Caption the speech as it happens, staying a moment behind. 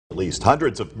least.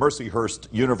 Hundreds of Mercyhurst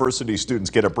University students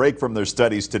get a break from their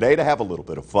studies today to have a little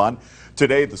bit of fun.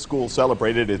 Today, the school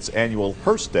celebrated its annual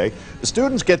Hurst Day. The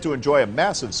students get to enjoy a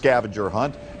massive scavenger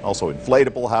hunt, also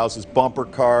inflatable houses, bumper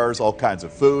cars, all kinds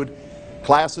of food.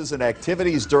 Classes and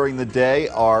activities during the day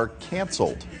are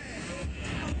canceled.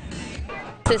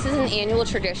 This is an annual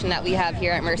tradition that we have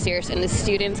here at Mercyhurst, and the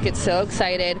students get so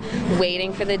excited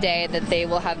waiting for the day that they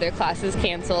will have their classes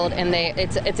canceled, and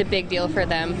it's a big deal for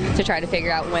them to try to figure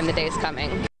out when the day is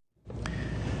coming.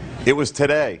 It was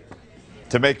today.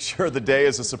 To make sure the day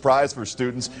is a surprise for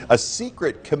students, a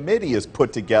secret committee is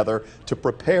put together to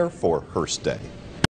prepare for Hurst Day.